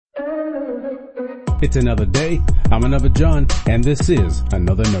It's another day. I'm another John, and this is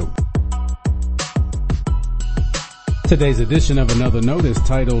Another Note. Today's edition of Another Note is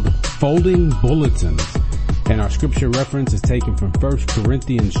titled Folding Bulletins, and our scripture reference is taken from 1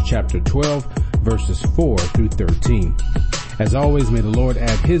 Corinthians chapter 12, verses 4 through 13. As always, may the Lord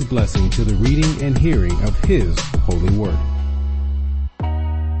add His blessing to the reading and hearing of His holy word.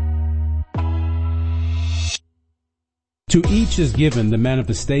 To each is given the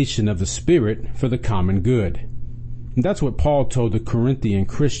manifestation of the Spirit for the common good. And that's what Paul told the Corinthian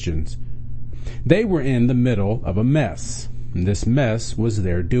Christians. They were in the middle of a mess, and this mess was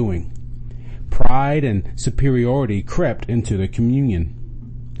their doing. Pride and superiority crept into the communion.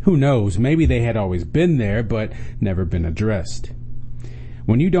 Who knows, maybe they had always been there, but never been addressed.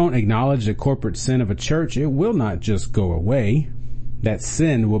 When you don't acknowledge the corporate sin of a church, it will not just go away. That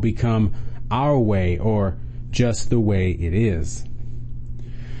sin will become our way, or just the way it is.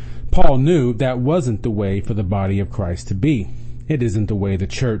 Paul knew that wasn't the way for the body of Christ to be. It isn't the way the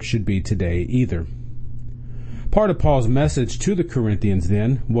church should be today either. Part of Paul's message to the Corinthians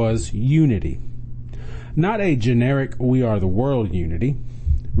then was unity. Not a generic we are the world unity,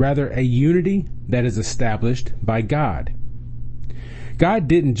 rather a unity that is established by God. God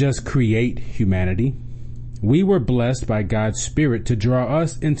didn't just create humanity. We were blessed by God's Spirit to draw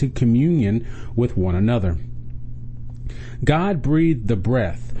us into communion with one another. God breathed the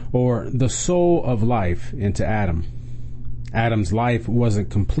breath, or the soul of life, into Adam. Adam's life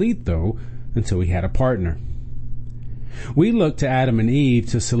wasn't complete, though, until he had a partner. We look to Adam and Eve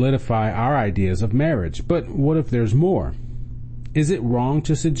to solidify our ideas of marriage, but what if there's more? Is it wrong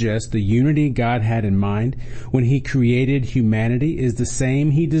to suggest the unity God had in mind when He created humanity is the same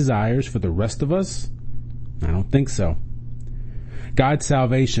He desires for the rest of us? I don't think so. God's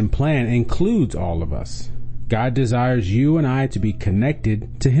salvation plan includes all of us. God desires you and I to be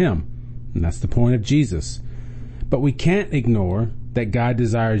connected to Him, and that's the point of Jesus. But we can't ignore that God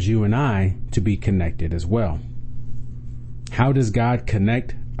desires you and I to be connected as well. How does God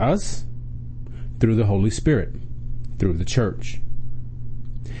connect us? Through the Holy Spirit, through the church.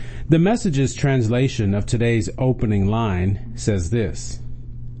 The Message's translation of today's opening line says this: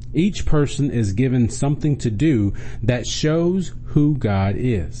 each person is given something to do that shows who God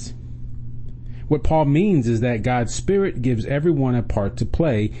is. What Paul means is that God's Spirit gives everyone a part to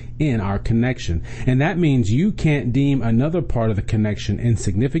play in our connection. And that means you can't deem another part of the connection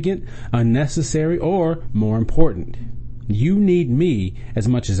insignificant, unnecessary, or more important. You need me as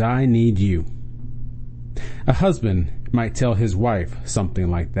much as I need you. A husband might tell his wife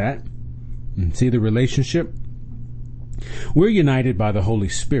something like that. See the relationship? We're united by the Holy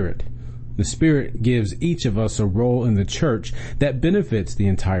Spirit. The Spirit gives each of us a role in the church that benefits the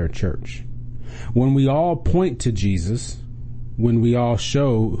entire church. When we all point to Jesus, when we all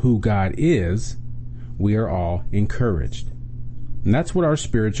show who God is, we are all encouraged. And that's what our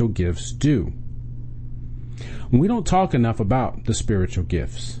spiritual gifts do. We don't talk enough about the spiritual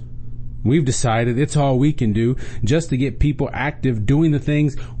gifts. We've decided it's all we can do just to get people active doing the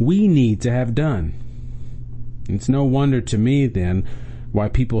things we need to have done. It's no wonder to me then why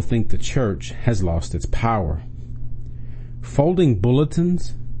people think the church has lost its power. Folding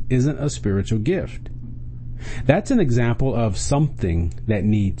bulletins isn't a spiritual gift. That's an example of something that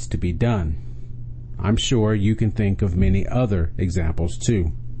needs to be done. I'm sure you can think of many other examples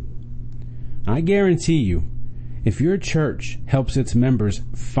too. I guarantee you, if your church helps its members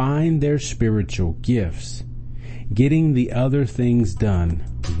find their spiritual gifts, getting the other things done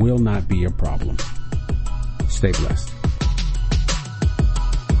will not be a problem. Stay blessed.